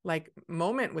like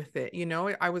moment with it.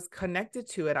 I was connected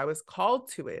to it. I was called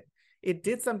to it. It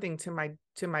did something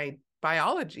to my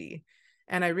biology.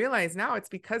 And I realize now it's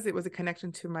because it was a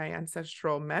connection to my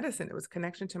ancestral medicine. It was a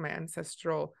connection to my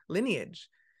ancestral lineage.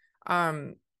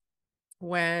 Um,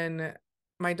 when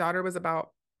my daughter was about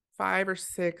 5 or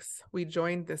 6, we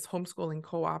joined this homeschooling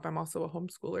co-op. I'm also a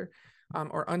homeschooler,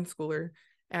 or unschooler.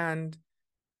 And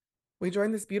we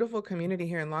joined this beautiful community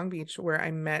here in Long Beach where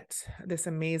I met this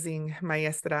amazing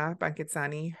maestra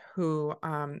Banquetsani, who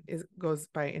goes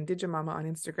by Indigimama on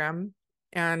Instagram.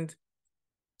 And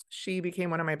she became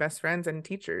one of my best friends and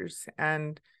teachers.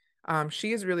 And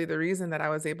she is really the reason that I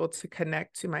was able to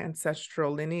connect to my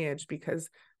ancestral lineage, because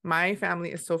my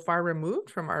family is so far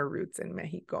removed from our roots in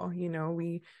Mexico.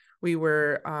 We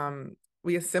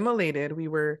assimilated. We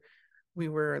were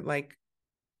like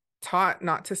taught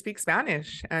not to speak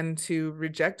Spanish and to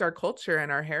reject our culture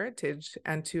and our heritage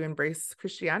and to embrace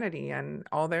Christianity and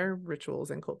all their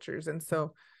rituals and cultures. And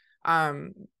so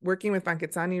working with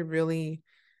Banquetsani really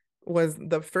was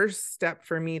the first step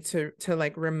for me to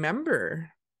like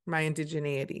remember my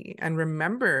indigeneity and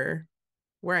remember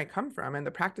where I come from and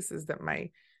the practices that my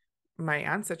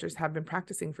ancestors have been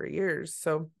practicing for years.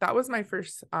 So that was my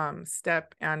first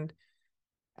step. And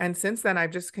since then,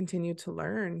 I've just continued to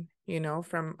learn,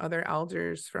 from other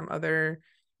elders, from other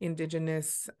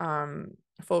indigenous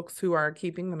folks who are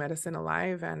keeping the medicine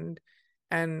alive and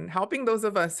helping those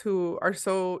of us who are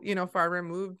so, far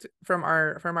removed from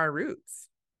our roots.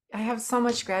 I have so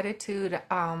much gratitude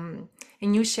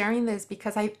in you sharing this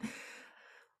because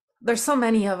There's so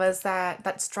many of us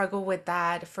that struggle with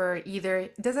that for either,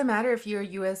 it doesn't matter if you're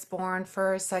US born,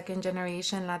 first, second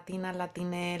generation Latina,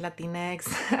 Latine, Latinx,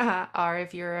 or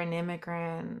if you're an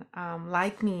immigrant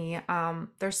like me.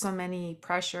 There's so many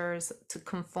pressures to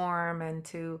conform and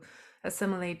to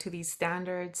assimilate to these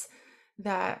standards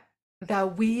that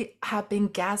we have been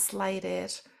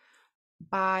gaslighted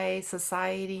by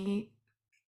society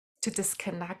to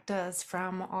disconnect us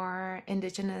from our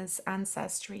indigenous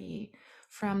ancestry,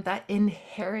 from that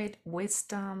inherent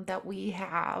wisdom that we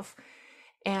have.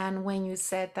 And when you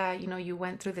said that, you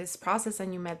went through this process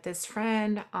and you met this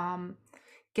friend,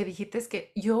 que dijiste que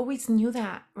you always knew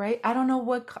that, right? I don't know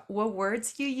what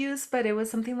words you used, but it was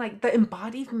something like the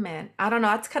embodiment. I don't know.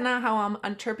 That's kind of how I'm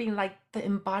interpreting, like the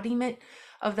embodiment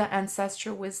of the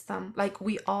ancestral wisdom. Like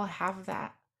we all have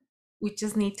that. We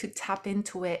just need to tap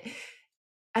into it.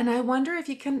 And I wonder if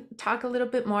you can talk a little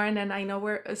bit more, and then I know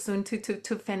we're soon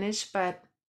to finish, but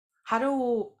how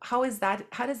does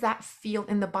that feel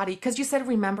in the body? Because you said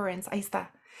remembrance, ahí está,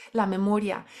 la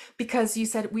memoria. Because you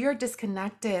said we are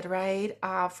disconnected, right?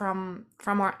 From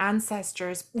our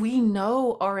ancestors. We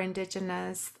know our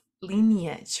indigenous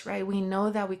lineage, right? We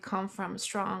know that we come from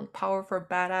strong, powerful,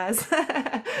 badass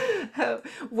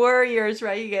warriors,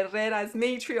 right? Guerreras,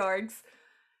 matriarchs.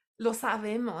 Lo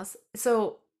sabemos.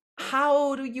 So,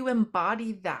 how do you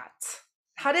embody that?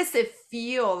 How does it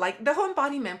feel? Like the whole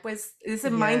embodiment, pues, is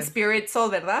it mind, Yes. spirit, soul,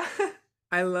 ¿verdad?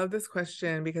 I love this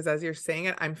question because as you're saying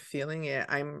it, I'm feeling it.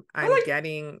 I I'm like,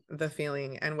 getting the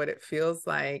feeling, and what it feels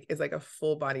like is like a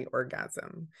full body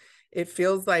orgasm. It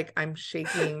feels like I'm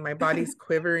shaking, my body's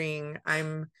quivering,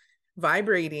 I'm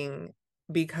vibrating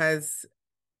because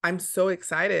I'm so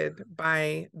excited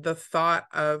by the thought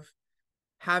of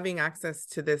having access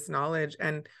to this knowledge.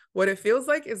 And what it feels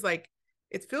like is like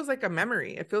it feels like a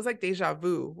memory. It feels like deja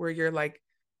vu, where you're like,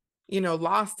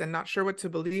 lost and not sure what to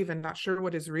believe and not sure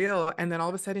what is real. And then all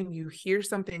of a sudden you hear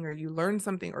something or you learn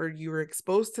something or you were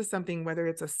exposed to something, whether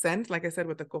it's a scent, like I said,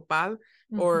 with the copal,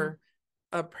 mhm, or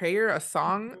a prayer, a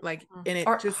song, like, mhm. and it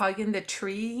Or just, hugging the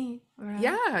tree, right?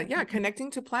 yeah, Mhm. connecting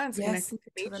to plants, Yes, connecting to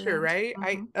to the nature, land. right?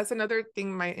 Hmm. That's another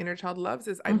thing my inner child loves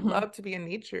is I Hmm. love to be in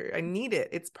nature. I need it.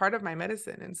 It's part of my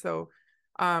medicine. And so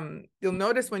you'll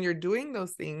notice when you're doing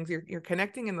those things, you're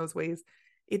connecting in those ways,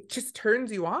 it just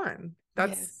turns you on.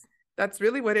 Yes, That's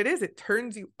really what it is. It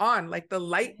turns you on, like the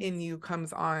light in yes. you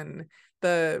comes on.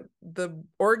 The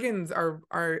organs are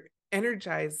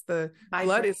energized. The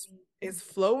blood Vibrating. is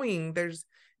flowing.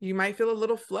 You might feel a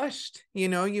little flushed, you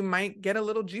might get a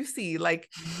little juicy. Like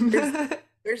there's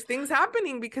there's things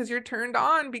happening because you're turned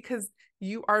on, because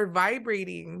you are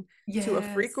vibrating to a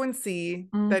Yes. frequency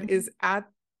that Hmm. is at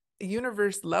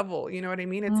universe level. You know what I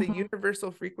mean? It's a Hmm.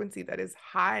 universal frequency that is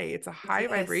high. It's a high Yes.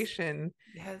 vibration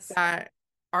Yes. that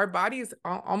our bodies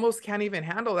almost can't even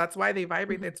handle. That's why they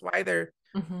vibrate. Hmm. That's why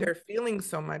Hmm. they're feeling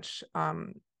so much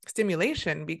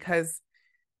stimulation, because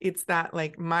it's that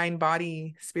like mind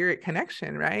body spirit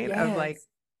connection, right? Of like, Yes.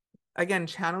 again,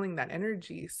 channeling that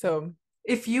energy. So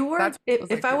If you were, that's what it feels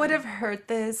if like I for would me. have heard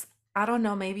this, I don't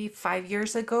know, maybe 5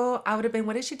 years ago, I would have been,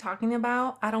 what is she talking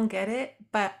about? I don't get it.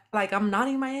 But like, I'm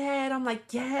nodding my head. I'm like,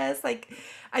 yes, like,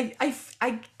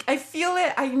 I feel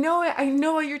it. I know it. I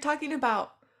know what you're talking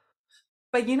about.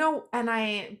 But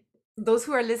and those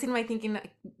who are listening might thinking,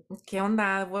 like, ¿qué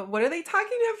onda? What are they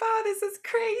talking about? This is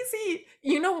crazy.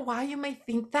 You know why you might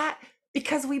think that?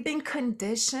 Because we've been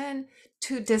conditioned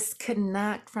to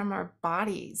disconnect from our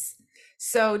bodies.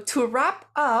 So to wrap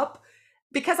up,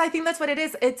 because I think that's what it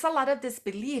is. It's a lot of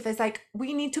disbelief. It's like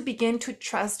we need to begin to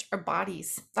trust our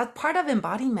bodies. That's part of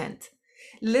embodiment.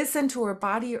 Listen to our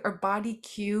body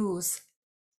cues,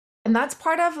 and that's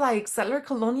part of like settler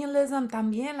colonialism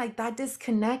también, like that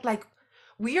disconnect. Like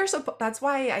we are supposed, that's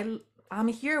why I'm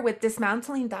here with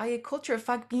dismantling diet culture,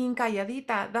 fuck being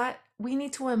calladita, that we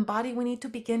need to embody, we need to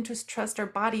begin to trust our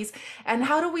bodies. And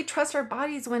how do we trust our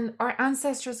bodies when our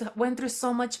ancestors went through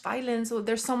so much violence, or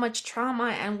there's so much trauma,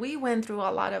 and we went through a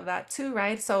lot of that too,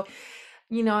 right? So,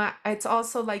 it's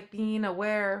also like being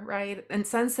aware, right? And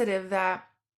sensitive that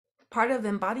part of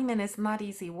embodiment is not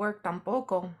easy work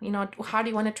tampoco. How do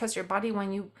you want to trust your body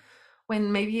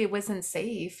when maybe it wasn't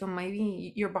safe, or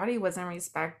maybe your body wasn't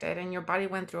respected and your body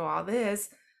went through all this,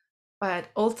 but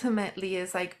ultimately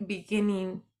it's like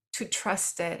beginning to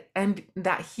trust it and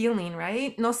that healing,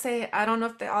 right? No say, I don't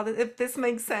know if this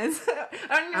makes sense.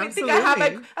 I don't even think Absolutely. I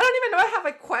don't even know I have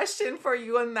a question for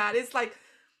you on that. It's like,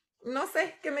 no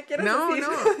sé, ¿qué me quieres No,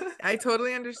 no, decir? I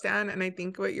totally understand. And I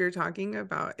think what you're talking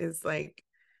about is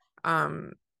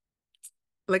um,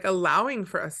 like allowing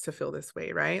for us to feel this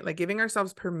way, right? Like giving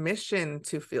ourselves permission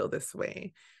to feel this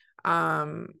way.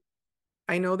 Um,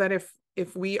 I know that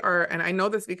if we are, and I know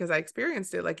this because I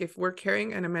experienced it, like if we're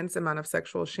carrying an immense amount of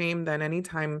sexual shame, then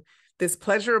anytime this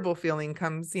pleasurable feeling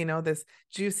comes, this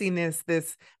juiciness,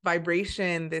 this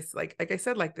vibration, this like I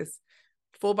said, like this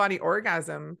full body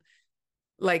orgasm,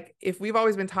 like if we've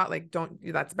always been taught like don't,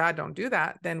 that's bad, don't do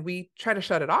that, then we try to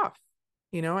shut it off,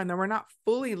 and then we're not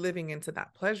fully living into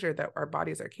that pleasure that our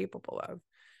bodies are capable of.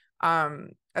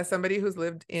 As somebody who's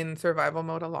lived in survival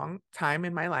mode a long time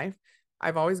in my life,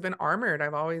 I've always been armored.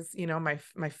 I've always,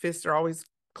 my fists are always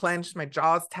clenched, my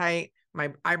jaw's tight,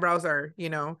 my eyebrows are,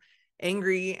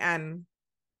 angry, and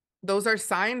those are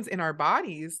signs in our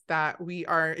bodies that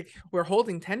we're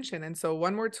holding tension. And so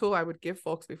one more tool I would give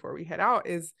folks before we head out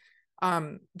is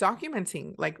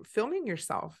documenting, like filming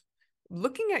yourself,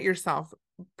 looking at yourself,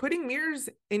 putting mirrors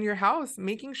in your house,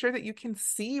 making sure that you can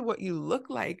see what you look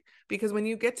like. Because when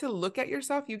you get to look at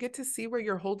yourself, you get to see where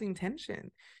you're holding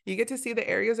tension. You get to see the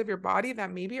areas of your body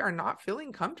that maybe are not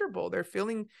feeling comfortable. They're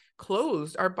feeling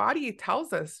closed. Our body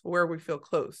tells us where we feel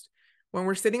closed. When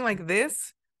we're sitting like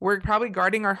this, we're probably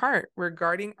guarding our heart. We're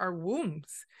guarding our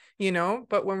wombs,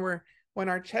 but when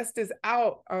our chest is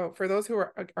out, oh, for those who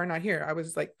are not here, I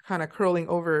was like kind of curling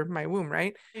over my womb,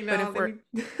 right? You But know, if we're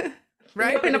let me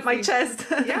right, open but up if my we chest.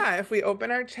 yeah, if we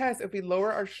open our chest, if we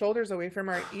lower our shoulders away from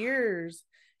our ears,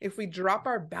 if we drop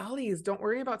our bellies, don't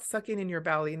worry about sucking in your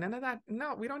belly. None of that.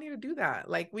 No, we don't need to do that.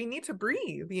 Like we need to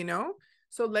breathe.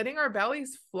 So letting our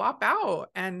bellies flop out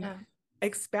and Yeah.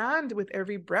 expand with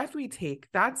every breath we take.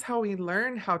 That's how we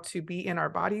learn how to be in our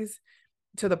bodies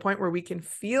to the point where we can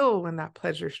feel when that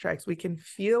pleasure strikes. We can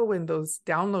feel when those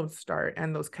downloads start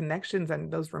and those connections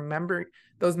and those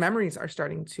memories are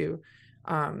starting to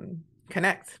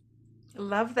connect.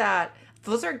 Love that.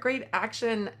 Those are great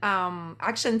action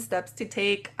steps to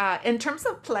take. In terms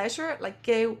of pleasure, like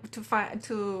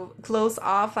to close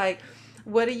off, like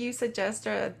what do you suggest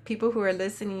people who are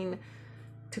listening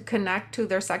to connect to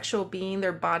their sexual being,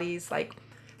 their bodies, like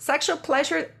sexual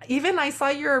pleasure? Even I saw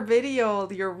your video,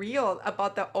 your reel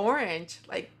about the orange,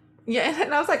 like yeah,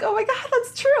 and I was like, oh my God,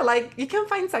 that's true. Like you can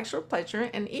find sexual pleasure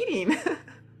in eating.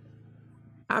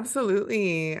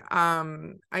 Absolutely.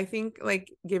 I think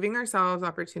like giving ourselves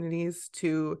opportunities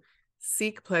to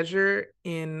seek pleasure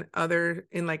in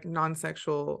like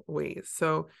non-sexual ways.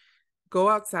 So go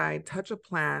outside, touch a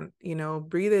plant,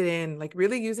 breathe it in, like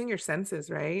really using your senses,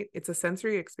 right? It's a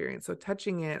sensory experience. So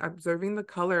touching it, observing the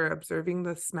color, observing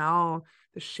the smell,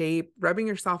 the shape, rubbing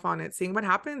yourself on it, seeing what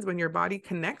happens when your body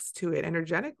connects to it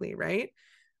energetically, right?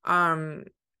 Um,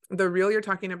 the reel you're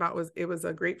talking about was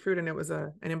a grapefruit, and it was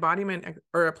an embodiment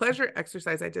or a pleasure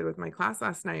exercise I did with my class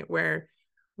last night, where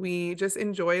we just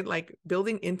enjoyed like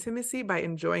building intimacy by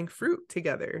enjoying fruit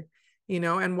together,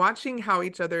 and watching how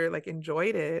each other like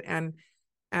enjoyed it. And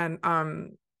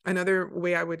another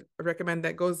way I would recommend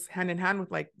that goes hand in hand with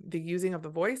like the using of the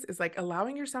voice is like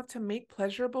allowing yourself to make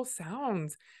pleasurable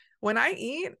sounds. When I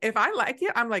eat, if I like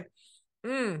it, I'm like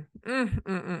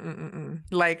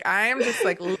like I am just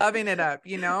like loving it up,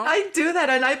 I do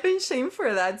that and I've been shamed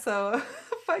for that, so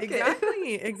fuck it.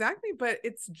 Exactly, but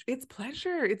it's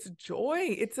pleasure, it's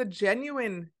joy, it's a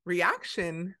genuine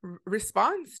reaction,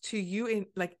 response to you in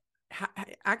like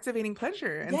activating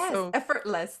pleasure. And Yes, so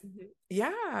effortless.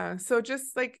 yeah, so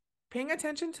just like paying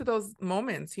attention to those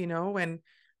moments, when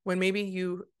maybe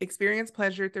you experience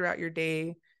pleasure throughout your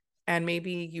day and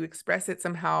maybe you express it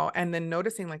somehow, and then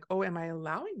noticing like, oh, am I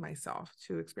allowing myself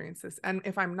to experience this? And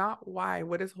if I'm not, why?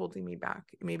 What is holding me back?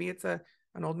 Maybe it's an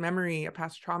old memory, a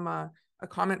past trauma, a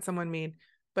comment someone made.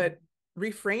 But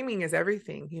reframing is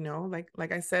everything,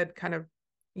 like I said, kind of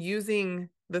using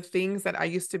the things that I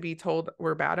used to be told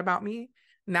were bad about me.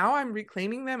 Now I'm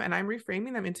reclaiming them and I'm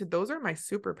reframing them into those are my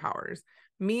superpowers.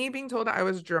 Me being told I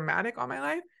was dramatic all my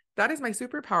life, that is my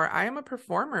superpower. I am a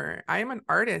performer. I am an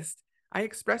artist. I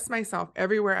express myself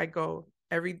everywhere I go,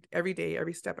 every day,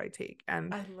 every step I take.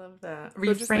 And I love that.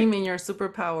 so just like, Reframing your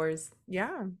superpowers.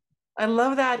 yeah. I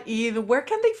love that, Eve. Where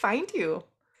can they find you?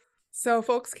 So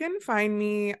folks can find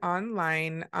me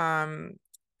online.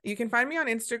 You can find me on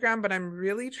Instagram, but I'm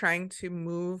really trying to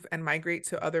move and migrate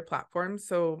to other platforms.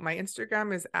 So my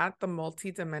Instagram is at the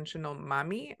multidimensional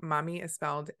Mami. Mami is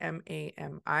spelled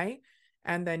Mami.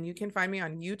 And then you can find me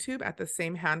on YouTube at the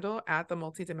same handle at the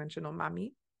multidimensional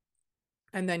Mami.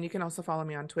 And then you can also follow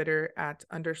me on Twitter at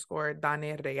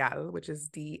 _Danereal, which is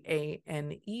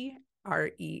DANEREAL.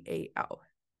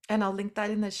 And I'll link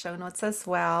that in the show notes as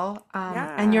well.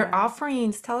 And your Yeah.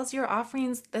 offerings, tell us your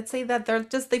offerings. Let's say that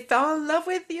they fell in love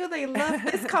with you. They love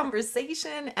this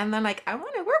conversation. And then like, I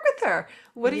want to work with her.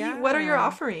 What are your Yeah.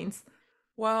 offerings?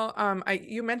 Well,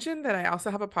 you mentioned that I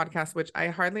also have a podcast, which I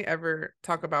hardly ever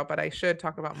talk about, but I should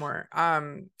talk about more.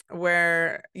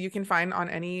 Where you can find on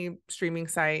any streaming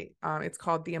site. It's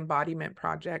called The Embodiment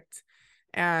Project,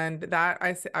 and that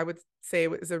I would say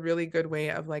is a really good way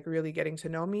of like really getting to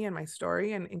know me and my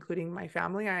story, and including my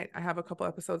family. I have a couple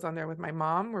episodes on there with my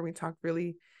mom where we talk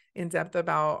really in depth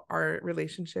about our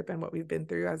relationship and what we've been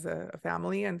through as a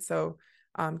family, and so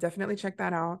definitely check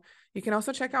that out. You can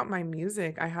also check out my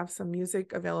music. I have some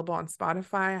music available on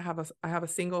Spotify. I have a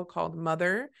single called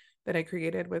Mother that I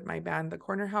created with my band, The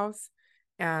Corner House.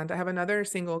 And I have another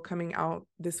single coming out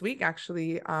this week,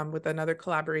 actually, with another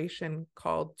collaboration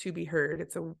called To Be Heard.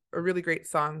 It's a really great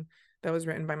song that was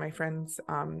written by my friends,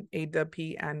 Ada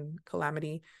P and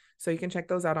Calamity. So you can check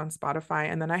those out on Spotify.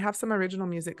 And then I have some original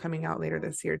music coming out later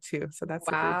this year too. So that's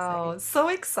super Wow, exciting. so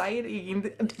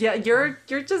exciting. Yeah, Yeah.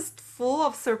 you're just full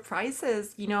of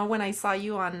surprises. You know, when I saw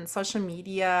you on social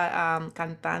media,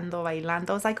 cantando,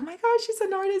 bailando, I was like, oh my gosh, she's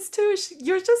an artist too.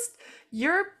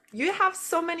 You have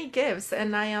so many gifts,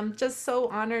 and I am just so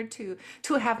honored to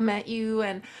have met you,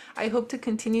 and I hope to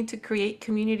continue to create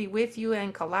community with you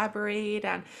and collaborate.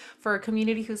 And for a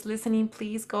community who's listening,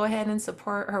 please go ahead and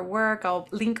support her work. I'll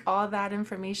link all that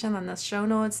information on the show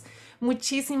notes.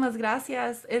 Muchísimas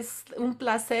gracias. Es un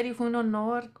placer y fue un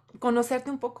honor conocerte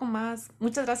un poco más.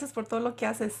 Muchas gracias por todo lo que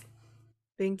haces.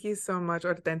 Thank you so much,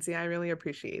 Hortensia. I really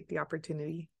appreciate the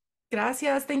opportunity.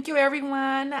 Gracias. Thank you,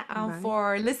 everyone, Bye.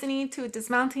 for listening to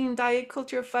Dismounting Diet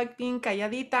Culture Fuck Being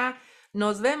Calladita.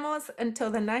 Nos vemos until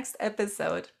the next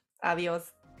episode.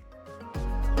 Adiós.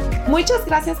 Muchas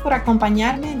gracias por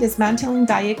acompañarme en Dismantling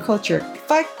Diet Culture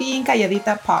Fuck Being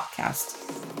Calladita podcast.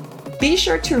 Be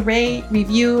sure to rate,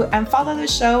 review, and follow the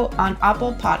show on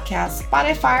Apple Podcasts,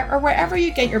 Spotify, or wherever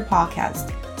you get your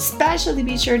podcast. Especially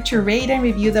be sure to rate and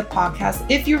review the podcast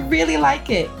if you really like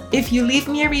it. If you leave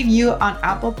me a review on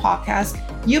Apple Podcasts,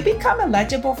 you become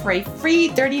eligible for a free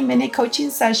 30-minute coaching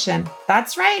session.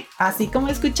 That's right, así como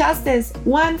escuchaste,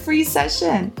 one free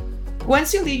session.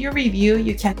 Once you leave your review,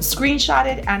 you can screenshot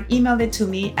it and email it to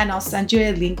me, and I'll send you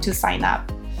a link to sign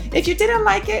up. If you didn't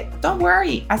like it, don't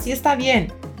worry, así está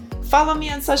bien. Follow me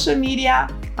on social media,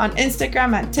 on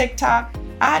Instagram and TikTok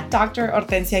at Dr.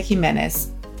 Hortensia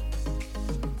Jimenez.